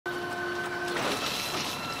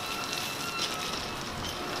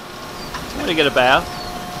Gonna get a bath?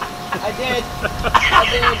 I did. I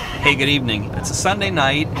did. Hey, good evening. It's a Sunday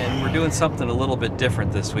night, and we're doing something a little bit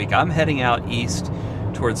different this week. I'm heading out east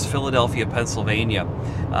towards Philadelphia, Pennsylvania.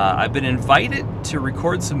 I've been invited to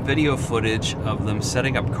record some video footage of them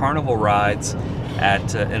setting up carnival rides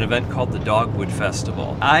at an event called the Dogwood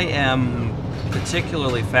Festival. I am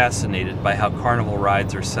particularly fascinated by how carnival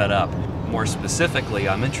rides are set up. More specifically,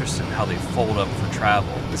 I'm interested in how they fold up for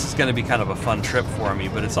travel. This is going to be kind of a fun trip for me,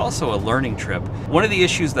 but it's also a learning trip. One of the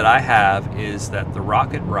issues that I have is that the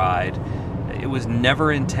rocket ride, it was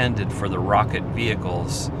never intended for the rocket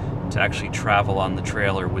vehicles to actually travel on the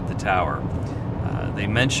trailer with the tower. They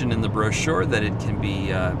mention in the brochure that it can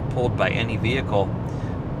be pulled by any vehicle,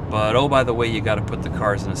 but oh, by the way, you got to put the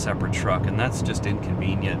cars in a separate truck, and that's just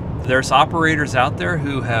inconvenient. There's operators out there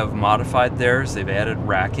who have modified theirs. They've added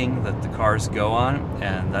racking that the cars go on,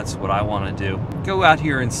 and that's what I want to do. Go out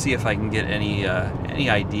here and see if I can get any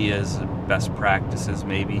ideas, best practices,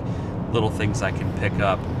 maybe little things I can pick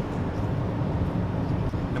up.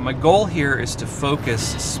 And my goal here is to focus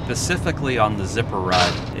specifically on the zipper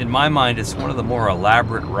ride. In my mind, it's one of the more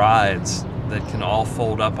elaborate rides that can all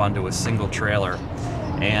fold up onto a single trailer.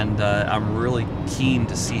 And I'm really keen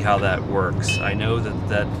to see how that works. I know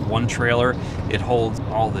that one trailer, it holds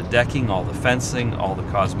all the decking, all the fencing, all the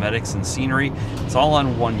cosmetics and scenery. It's all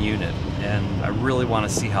on one unit, and I really want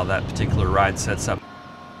to see how that particular ride sets up.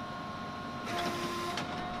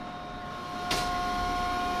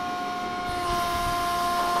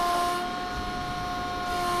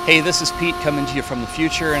 Hey, this is Pete coming to you from the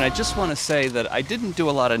future, and I just want to say that I didn't do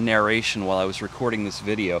a lot of narration while I was recording this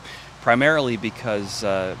video, primarily because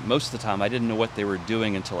most of the time I didn't know what they were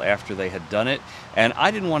doing until after they had done it, and I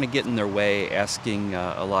didn't want to get in their way asking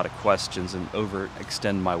a lot of questions and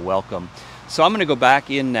overextend my welcome. So I'm going to go back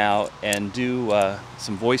in now and do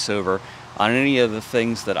some voiceover on any of the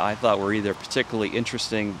things that I thought were either particularly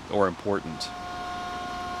interesting or important.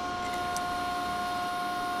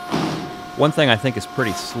 One thing I think is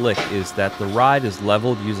pretty slick is that the ride is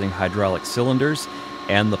leveled using hydraulic cylinders,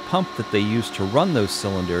 and the pump that they use to run those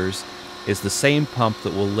cylinders is the same pump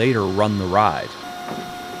that will later run the ride.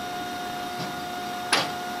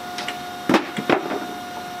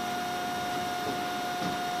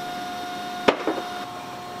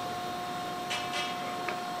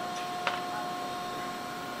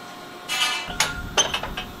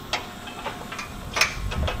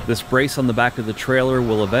 This brace on the back of the trailer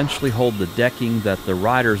will eventually hold the decking that the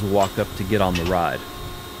riders walk up to get on the ride.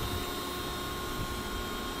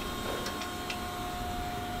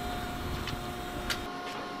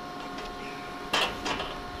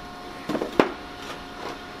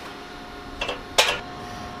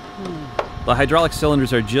 The hydraulic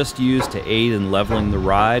cylinders are just used to aid in leveling the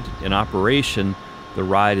ride. In operation, the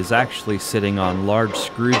ride is actually sitting on large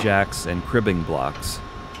screw jacks and cribbing blocks.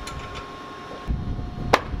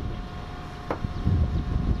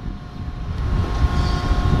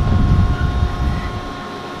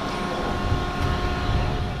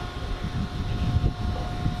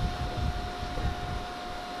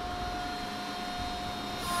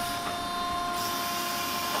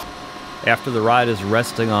 After the ride is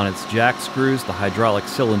resting on its jack screws, the hydraulic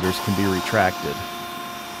cylinders can be retracted.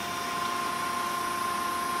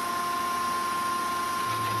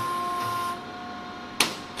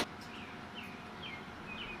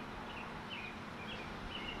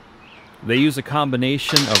 They use a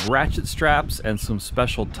combination of ratchet straps and some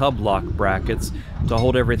special tub lock brackets to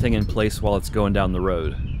hold everything in place while it's going down the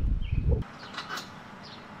road.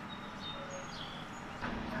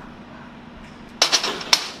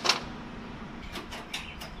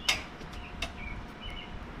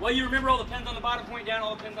 Well, you remember all the pins on the bottom point down,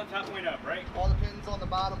 all the pins on top point up, right? All the pins on the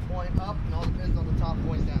bottom point up and all the pins on the top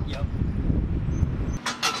point down. Yep.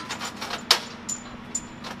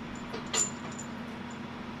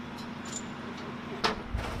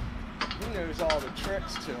 He knows all the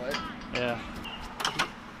tricks to it. Yeah.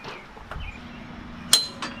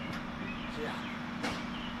 Yeah.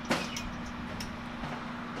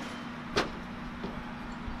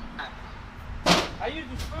 I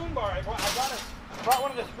used the spoon bar. I brought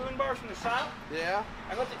one of the spoon bars from the shop. Yeah?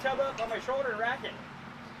 I put the tub up on my shoulder and rack it.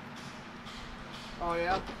 Oh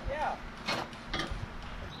yeah? Yeah.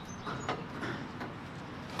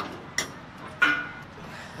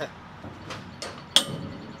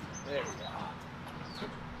 There we go.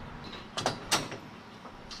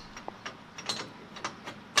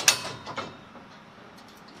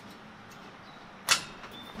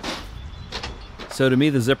 So to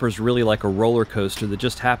me, the zipper's really like a roller coaster that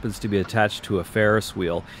just happens to be attached to a Ferris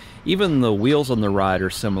wheel. Even the wheels on the ride are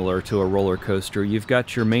similar to a roller coaster. You've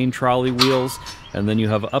got your main trolley wheels, and then you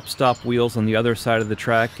have upstop wheels on the other side of the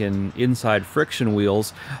track and inside friction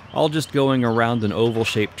wheels, all just going around an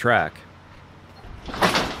oval-shaped track.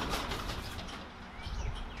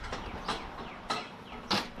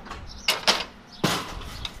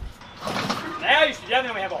 Now you should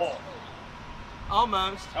definitely have a hole.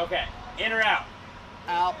 Almost. Okay. In or out?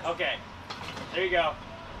 Out. Okay. There you go.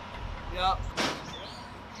 Yep.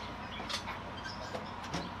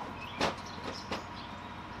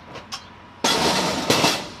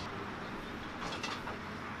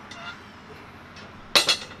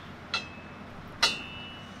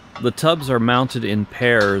 The tubs are mounted in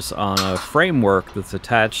pairs on a framework that's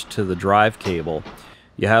attached to the drive cable.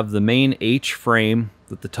 You have the main H frame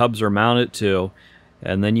that the tubs are mounted to,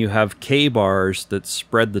 and then you have K-bars that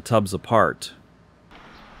spread the tubs apart.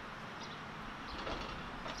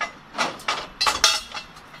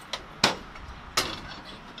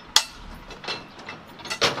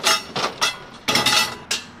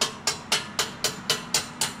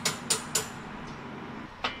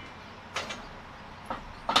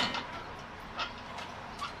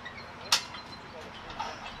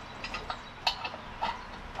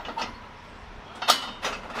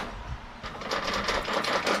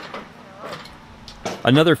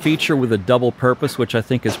 Another feature with a double purpose, which I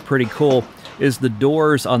think is pretty cool, is the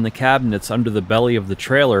doors on the cabinets under the belly of the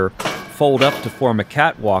trailer fold up to form a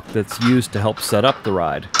catwalk that's used to help set up the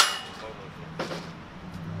ride.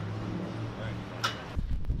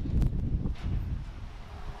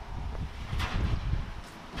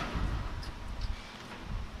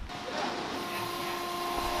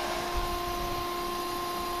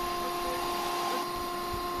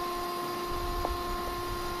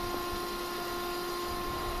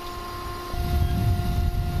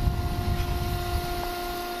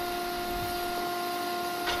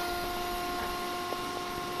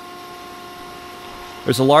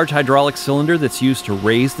 There's a large hydraulic cylinder that's used to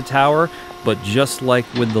raise the tower, but just like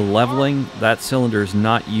with the leveling, that cylinder is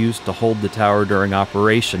not used to hold the tower during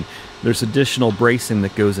operation. There's additional bracing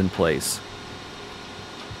that goes in place.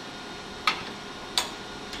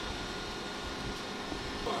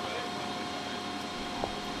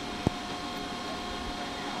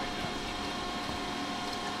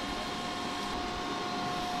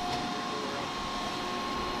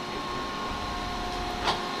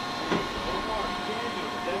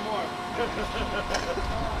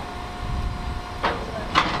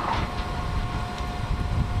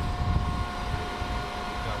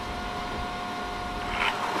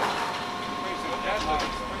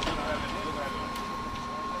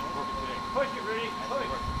 Push it, Rudy. Push.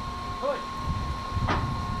 Push.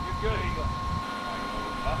 You're good. There you go.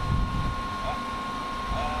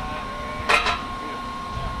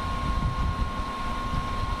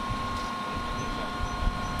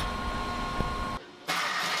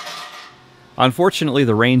 Unfortunately,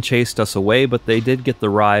 the rain chased us away, but they did get the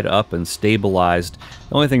ride up and stabilized.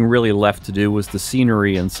 The only thing really left to do was the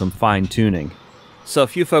scenery and some fine-tuning. So a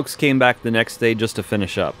few folks came back the next day just to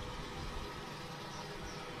finish up.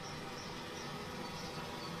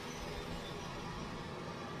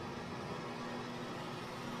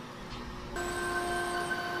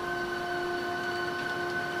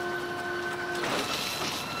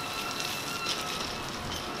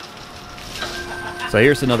 So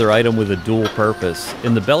here's another item with a dual purpose.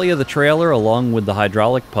 In the belly of the trailer, along with the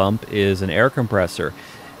hydraulic pump, is an air compressor.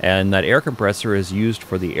 And that air compressor is used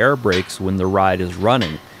for the air brakes when the ride is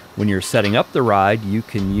running. When you're setting up the ride, you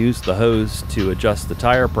can use the hose to adjust the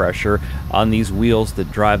tire pressure on these wheels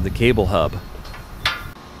that drive the cable hub.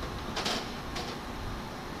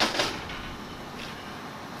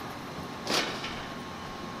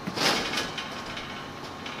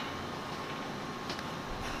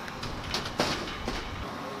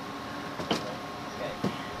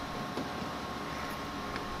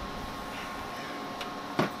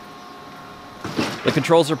 The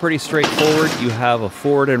controls are pretty straightforward. You have a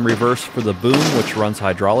forward and reverse for the boom, which runs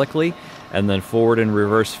hydraulically, and then forward and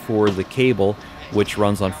reverse for the cable, which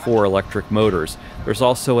runs on 4 electric motors. There's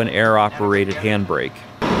also an air-operated handbrake.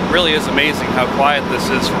 It really is amazing how quiet this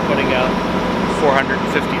is for putting out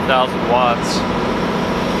 450,000 watts.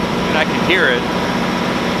 I mean, I can hear it,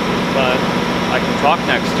 but I can talk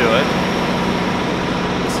next to it.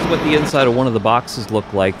 This is what the inside of one of the boxes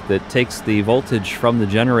look like that takes the voltage from the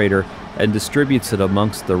generator and distributes it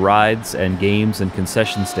amongst the rides and games and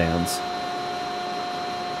concession stands.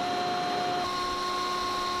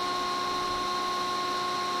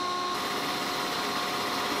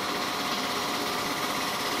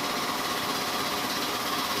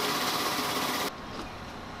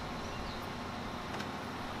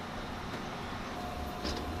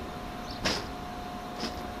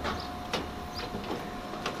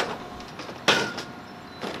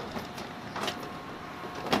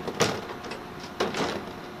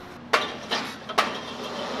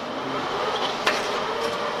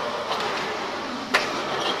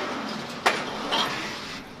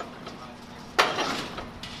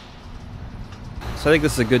 So I think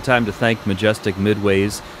this is a good time to thank Majestic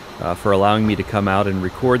Midways for allowing me to come out and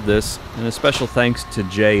record this, and a special thanks to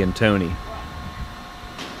Jay and Tony.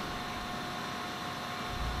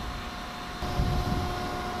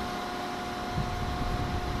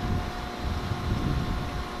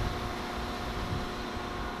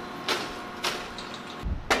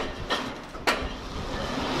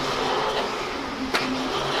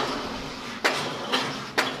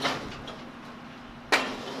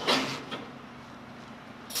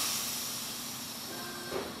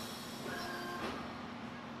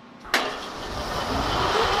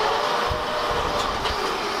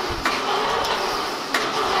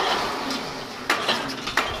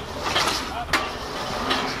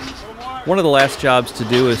 One of the last jobs to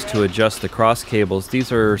do is to adjust the cross cables.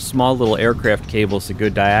 These are small little aircraft cables that go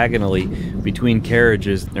diagonally between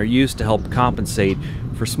carriages. They're used to help compensate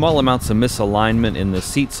for small amounts of misalignment in the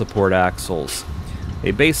seat support axles.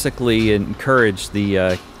 They basically encourage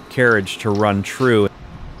the carriage to run true.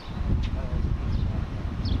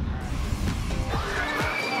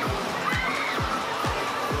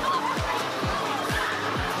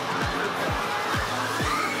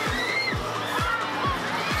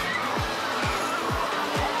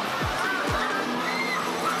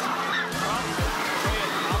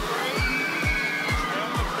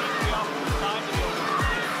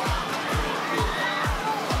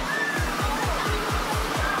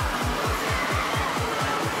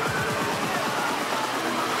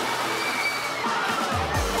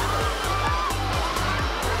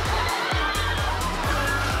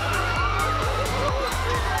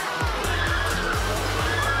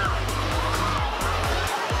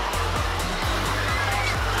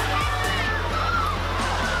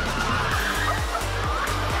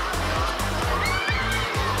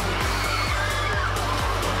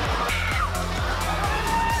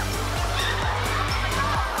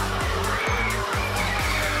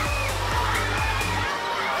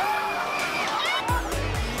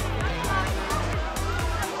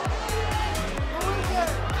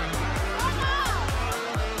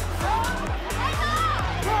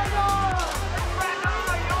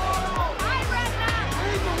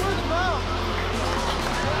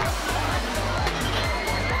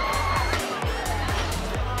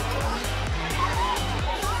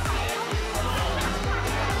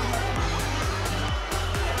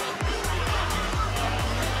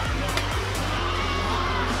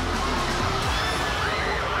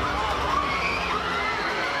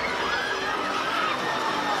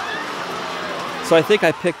 So I think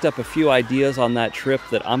I picked up a few ideas on that trip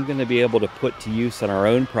that I'm going to be able to put to use on our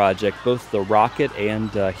own project, both the rocket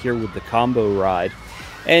and here with the combo ride.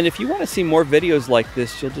 And if you want to see more videos like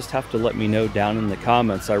this, you'll just have to let me know down in the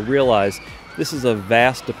comments. I realize this is a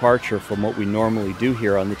vast departure from what we normally do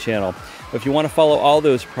here on the channel. But if you want to follow all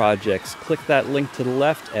those projects, click that link to the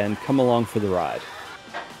left and come along for the ride.